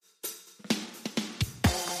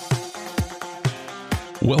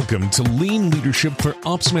Welcome to Lean Leadership for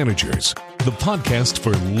Ops Managers, the podcast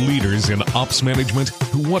for leaders in ops management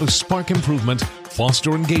who want to spark improvement,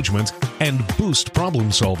 foster engagement, and boost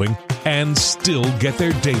problem solving, and still get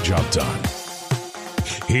their day job done.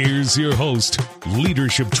 Here's your host,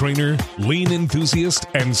 leadership trainer, lean enthusiast,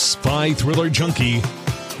 and spy thriller junkie,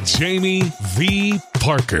 Jamie V.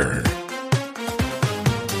 Parker.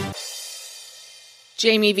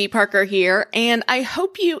 Jamie V. Parker here, and I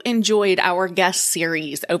hope you enjoyed our guest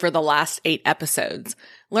series over the last 8 episodes,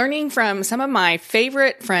 learning from some of my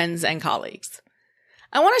favorite friends and colleagues.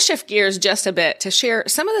 I want to shift gears just a bit to share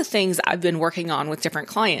some of the things I've been working on with different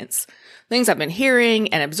clients, things I've been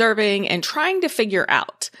hearing and observing and trying to figure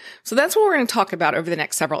out. So that's what we're going to talk about over the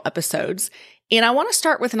next several episodes. And I want to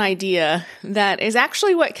start with an idea that is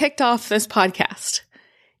actually what kicked off this podcast.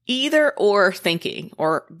 Either or thinking,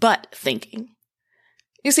 or but thinking.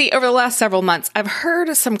 You see, over the last several months, I've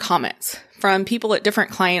heard some comments from people at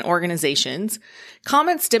different client organizations,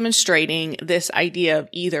 comments demonstrating this idea of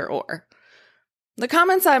either or. The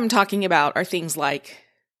comments I'm talking about are things like,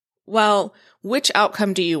 well, which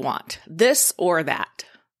outcome do you want? This or that?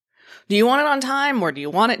 Do you want it on time or do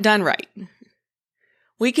you want it done right?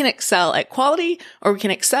 We can excel at quality or we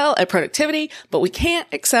can excel at productivity, but we can't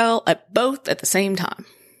excel at both at the same time.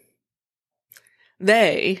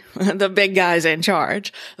 They, the big guys in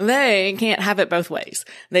charge, they can't have it both ways.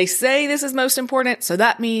 They say this is most important, so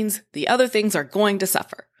that means the other things are going to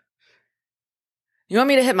suffer. You want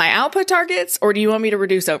me to hit my output targets, or do you want me to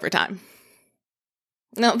reduce overtime?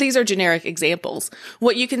 Now, these are generic examples.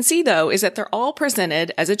 What you can see, though, is that they're all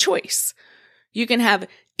presented as a choice. You can have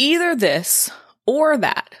either this or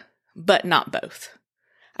that, but not both.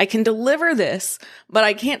 I can deliver this, but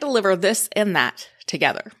I can't deliver this and that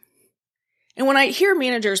together. And when I hear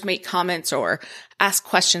managers make comments or ask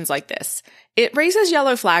questions like this, it raises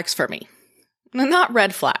yellow flags for me. Not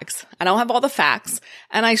red flags. I don't have all the facts,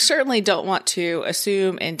 and I certainly don't want to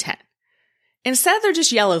assume intent. Instead, they're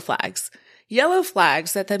just yellow flags. Yellow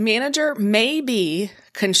flags that the manager may be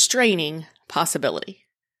constraining possibility.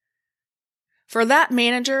 For that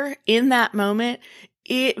manager, in that moment,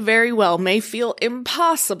 it very well may feel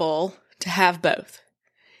impossible to have both.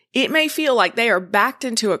 It may feel like they are backed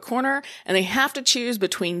into a corner and they have to choose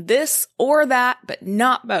between this or that, but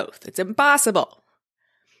not both. It's impossible.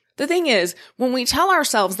 The thing is, when we tell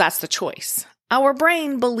ourselves that's the choice, our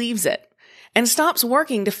brain believes it and stops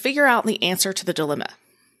working to figure out the answer to the dilemma.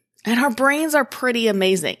 And our brains are pretty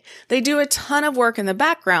amazing. They do a ton of work in the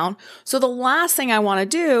background, so the last thing I want to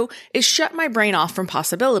do is shut my brain off from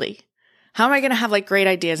possibility. How am I going to have great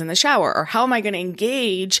ideas in the shower? Or how am I going to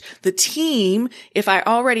engage the team if I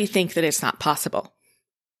already think that it's not possible?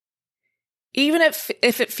 Even if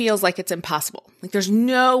it feels like it's impossible, there's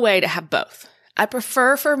no way to have both. I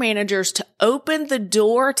prefer for managers to open the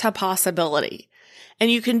door to possibility. And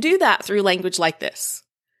you can do that through language like this.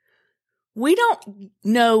 We don't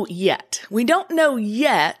know yet. We don't know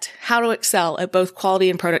yet how to excel at both quality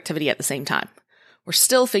and productivity at the same time. We're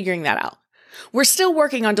still figuring that out. We're still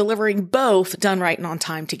working on delivering both done right and on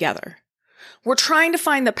time together. We're trying to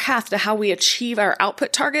find the path to how we achieve our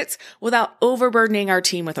output targets without overburdening our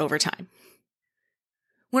team with overtime.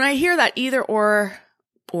 When I hear that either or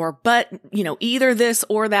but, either this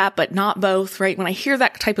or that, but not both, right? When I hear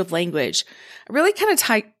that type of language, I really kind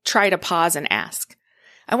of try to pause and ask.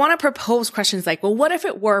 I want to propose questions like, well, what if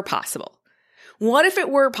it were possible? What if it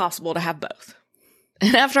were possible to have both?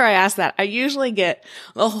 And after I ask that, I usually get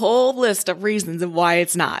a whole list of reasons of why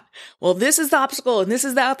it's not. Well, this is the obstacle, and this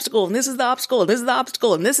is the obstacle, and this is the obstacle, and this is the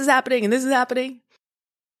obstacle, and this is happening, and this is happening.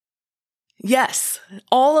 Yes,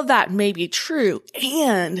 all of that may be true.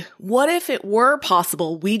 And what if it were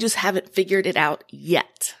possible, we just haven't figured it out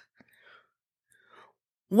yet?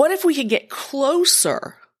 What if we could get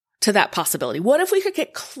closer to that possibility? What if we could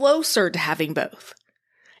get closer to having both?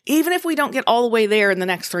 Even if we don't get all the way there in the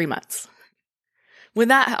next 3 months. Would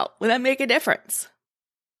that help? Would that make a difference?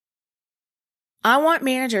 I want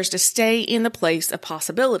managers to stay in the place of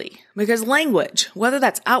possibility because language, whether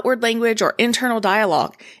that's outward language or internal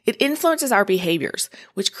dialogue, it influences our behaviors,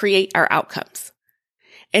 which create our outcomes.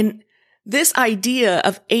 And this idea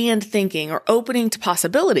of and thinking or opening to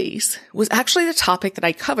possibilities was actually the topic that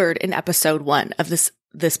I covered in episode 1 of this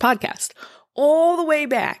podcast, all the way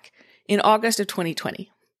back in August of 2020.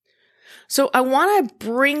 So I want to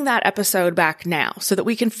bring that episode back now so that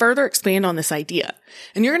we can further expand on this idea.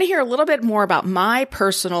 And you're going to hear a little bit more about my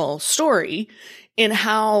personal story in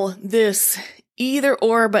how this either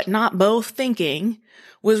or but not both thinking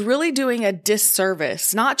was really doing a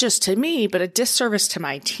disservice, not just to me, but a disservice to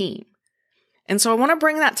my team. And so I want to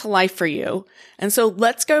bring that to life for you. And so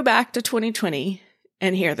let's go back to 2020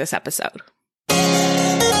 and hear this episode.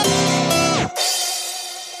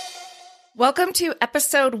 Welcome to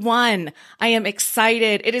episode 1. I am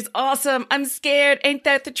excited. It is awesome. I'm scared. Ain't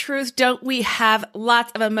that the truth? Don't we have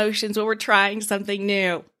lots of emotions when we're trying something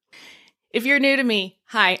new? If you're new to me,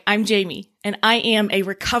 hi, I'm Jamie, and I am a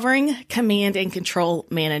recovering command and control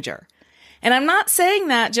manager. And I'm not saying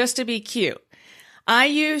that just to be cute. I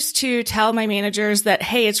used to tell my managers that,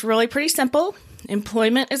 hey, it's really pretty simple.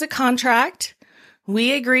 Employment is a contract.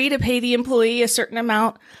 We agree to pay the employee a certain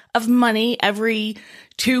amount of money every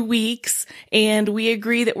 2 weeks, and we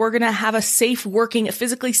agree that we're going to have a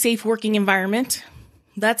physically safe working environment.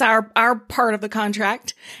 That's our part of the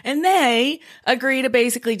contract. And they agree to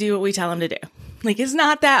basically do what we tell them to do. Like, it's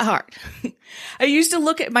not that hard. I used to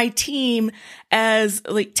look at my team as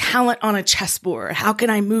like talent on a chessboard. How can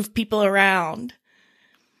I move people around?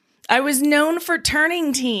 I was known for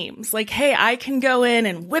turning teams. Like, hey, I can go in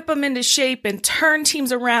and whip them into shape and turn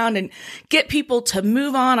teams around and get people to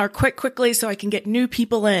move on or quit quickly so I can get new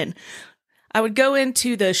people in. I would go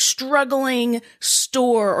into the struggling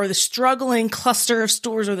store or the struggling cluster of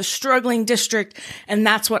stores or the struggling district, and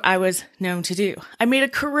that's what I was known to do. I made a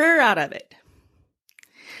career out of it.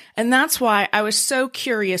 And that's why I was so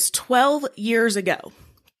curious 12 years ago.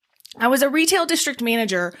 I was a retail district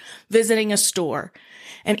manager visiting a store,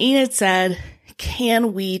 and Enid said,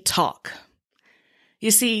 "Can we talk?"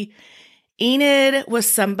 You see, Enid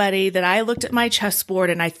was somebody that I looked at my chessboard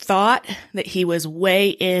and I thought that he was way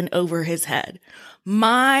in over his head.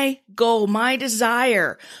 My goal, my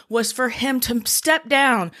desire was for him to step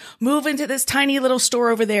down, move into this tiny little store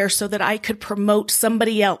over there so that I could promote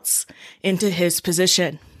somebody else into his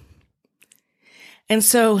position. And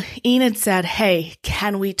so Enid said, "Hey,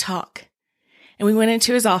 can we talk?" And we went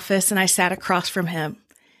into his office and I sat across from him.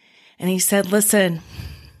 And he said, "Listen,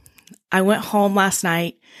 I went home last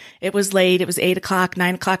night. It was late. It was 8 o'clock,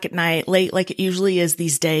 9 o'clock at night, late like it usually is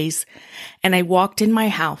these days. And I walked in my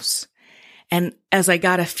house. And as I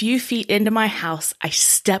got a few feet into my house, I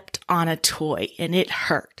stepped on a toy and it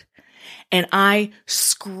hurt. And I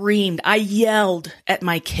screamed. I yelled at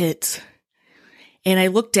my kids. And I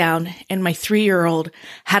looked down and my 3-year-old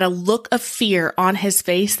had a look of fear on his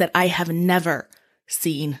face that I have never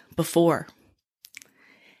seen before.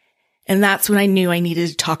 And that's when I knew I needed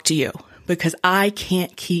to talk to you, because I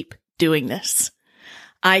can't keep doing this.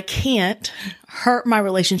 I can't hurt my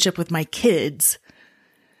relationship with my kids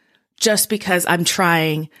just because I'm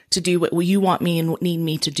trying to do what you want me and need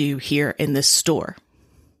me to do here in this store.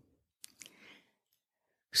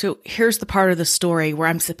 So here's the part of the story where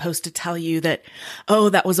I'm supposed to tell you that, oh,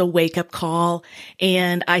 that was a wake-up call,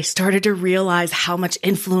 and I started to realize how much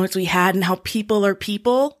influence we had and how people are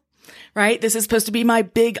people. Right? This is supposed to be my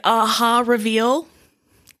big aha reveal,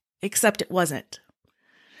 except it wasn't.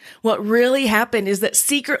 What really happened is that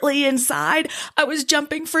secretly inside, I was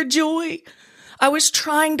jumping for joy. I was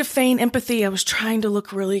trying to feign empathy. I was trying to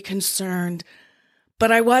look really concerned,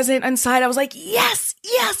 but I wasn't. Inside, I was like, yes,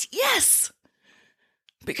 yes, yes.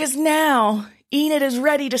 Because now Enid is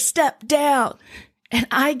ready to step down and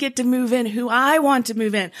I get to move in who I want to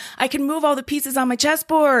move in. I can move all the pieces on my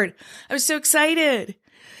chessboard. I was so excited.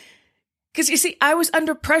 Because you see, I was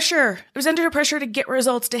under pressure. I was under pressure to get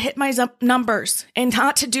results, to hit my numbers, and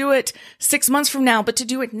not to do it 6 months from now, but to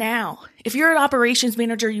do it now. If you're an operations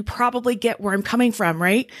manager, you probably get where I'm coming from,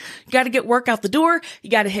 right? You got to get work out the door. You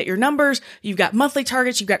got to hit your numbers. You've got monthly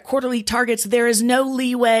targets. You've got quarterly targets. There is no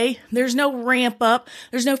leeway. There's no ramp up.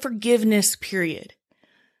 There's no forgiveness period.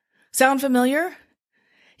 Sound familiar?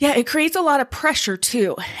 Yeah, it creates a lot of pressure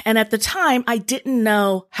too. And at the time, I didn't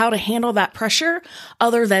know how to handle that pressure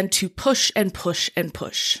other than to push and push and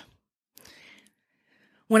push.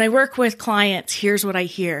 When I work with clients, here's what I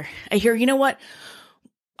hear. I hear, you know what?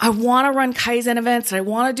 I want to run Kaizen events and I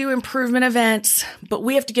want to do improvement events, but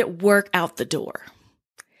we have to get work out the door.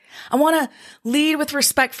 I want to lead with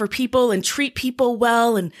respect for people and treat people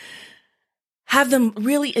well and have them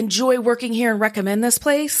really enjoy working here and recommend this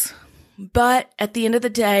place. But at the end of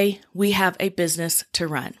the day, we have a business to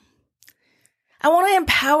run. I want to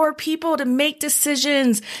empower people to make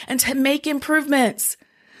decisions and to make improvements,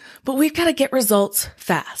 but we've got to get results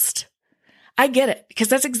fast. I get it, because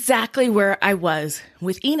that's exactly where I was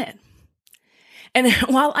with Enid. And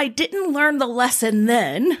while I didn't learn the lesson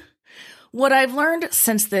then, what I've learned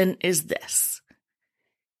since then is this.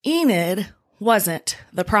 Enid wasn't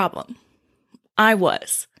the problem. I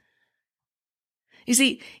was. You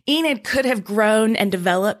see, Enid could have grown and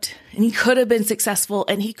developed, and he could have been successful,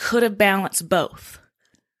 and he could have balanced both.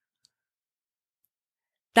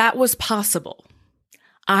 That was possible.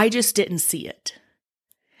 I just didn't see it.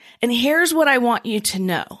 And here's what I want you to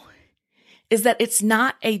know, is that it's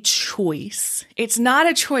not a choice. It's not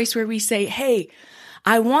a choice where we say, hey,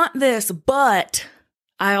 I want this, but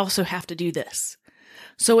I also have to do this.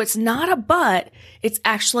 So it's not a but, it's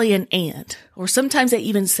actually an and, or sometimes they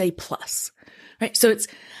even say plus, right? So it's,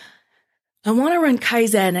 I want to run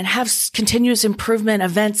Kaizen and have continuous improvement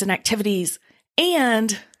events and activities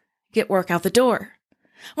and get work out the door.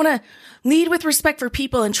 I want to lead with respect for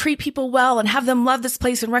people and treat people well and have them love this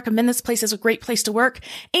place and recommend this place as a great place to work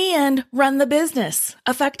and run the business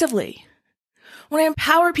effectively. I want to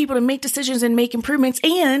empower people to make decisions and make improvements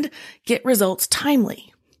and get results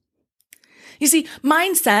timely. You see,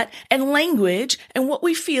 mindset and language and what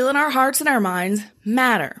we feel in our hearts and our minds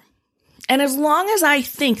matter. And as long as I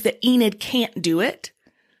think that Enid can't do it,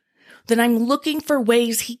 then I'm looking for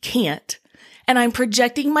ways he can't, and I'm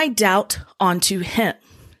projecting my doubt onto him.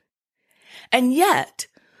 And yet,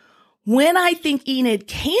 when I think Enid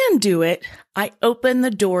can do it, I open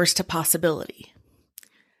the doors to possibility.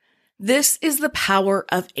 This is the power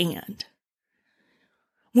of and.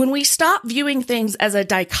 When we stop viewing things as a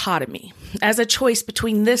dichotomy, as a choice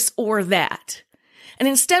between this or that, and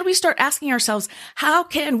instead we start asking ourselves, how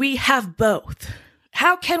can we have both?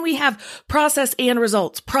 How can we have process and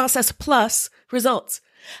results, process plus results?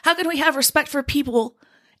 How can we have respect for people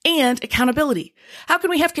and accountability? How can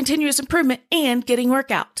we have continuous improvement and getting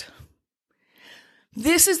work out?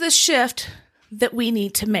 This is the shift that we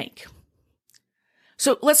need to make.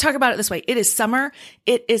 So let's talk about it this way. It is summer.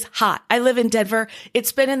 It is hot. I live in Denver.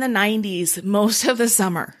 It's been in the 90s most of the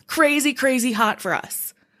summer. Crazy, crazy hot for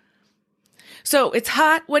us. So it's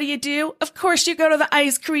hot. What do? Of course, you go to the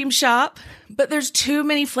ice cream shop, but there's too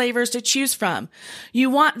many flavors to choose from. You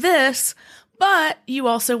want this, but you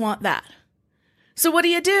also want that. So what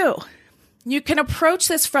do? You can approach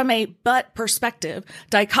this from a but perspective,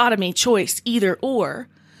 dichotomy, choice, either or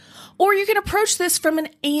you can approach this from an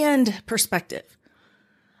and perspective.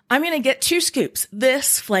 I'm going to get 2 scoops,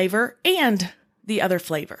 this flavor and the other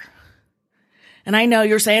flavor. And I know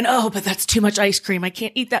you're saying, oh, but that's too much ice cream. I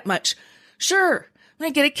can't eat that much. Sure, I'm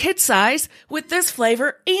going to get a kid size with this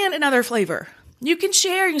flavor and another flavor. You can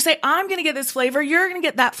share. You can say, I'm going to get this flavor. You're going to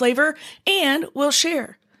get that flavor and we'll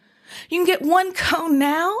share. You can get 1 cone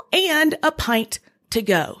now and a pint to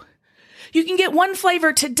go. You can get 1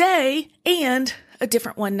 flavor today and a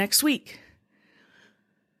different one next week.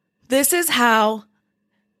 This is how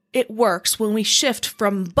it works when we shift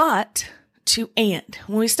from but to and.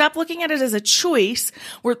 When we stop looking at it as a choice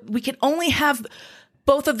where we can only have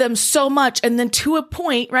both of them so much and then to a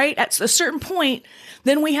point, right? At a certain point,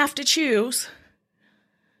 then we have to choose.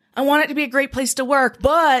 I want it to be a great place to work,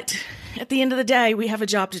 but at the end of the day, we have a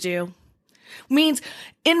job to do. Means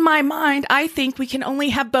in my mind, I think we can only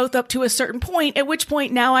have both up to a certain point, at which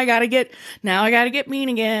point now I gotta get mean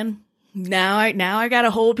again. Now I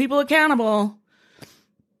gotta hold people accountable.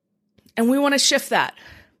 And we want to shift that.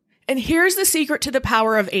 And here's the secret to the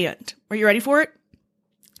power of and. Are you ready for it?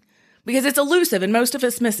 Because it's elusive and most of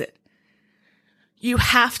us miss it. You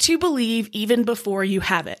have to believe even before you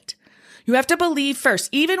have it. You have to believe first,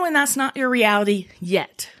 even when that's not your reality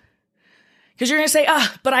yet. Because you're going to say,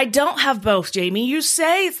 but I don't have both, Jamie. You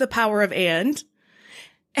say it's the power of and.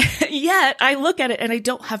 Yet I look at it and I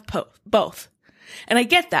don't have both. And I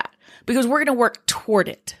get that because we're going to work toward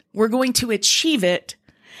it. We're going to achieve it.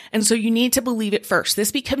 And so you need to believe it first.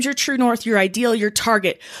 This becomes your true north, your ideal, your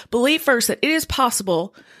target. Believe first that it is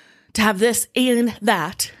possible to have this and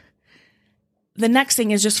that. The next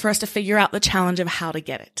thing is just for us to figure out the challenge of how to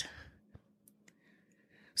get it.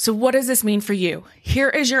 So what does this mean for you? Here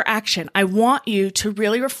is your action. I want you to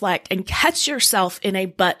really reflect and catch yourself in a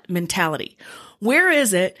but mentality. Where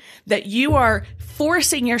is it that you are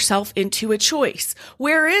forcing yourself into a choice?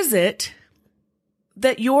 Where is it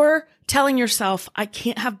that you're telling yourself, I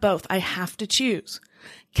can't have both. I have to choose.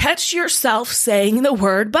 Catch yourself saying the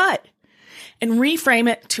word but and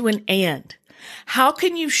reframe it to an and. How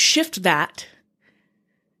can you shift that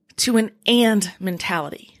to an and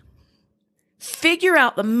mentality? Figure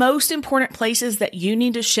out the most important places that you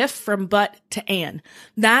need to shift from but to and.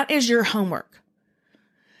 That is your homework.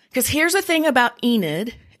 Because here's the thing about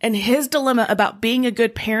Enid and his dilemma about being a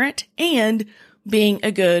good parent and being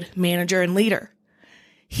a good manager and leader.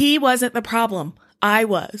 He wasn't the problem. I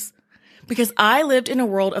was. Because I lived in a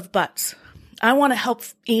world of buts. I want to help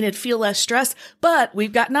Enid feel less stress, but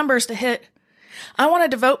we've got numbers to hit. I want to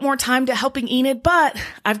devote more time to helping Enid, but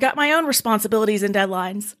I've got my own responsibilities and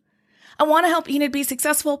deadlines. I want to help Enid be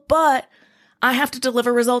successful, but I have to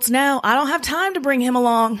deliver results now. I don't have time to bring him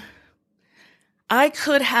along. I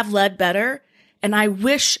could have led better, and I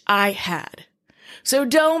wish I had. So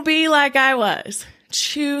don't be like I was.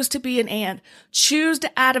 Choose to be an and. Choose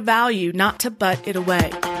to add a value, not to butt it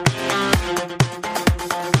away.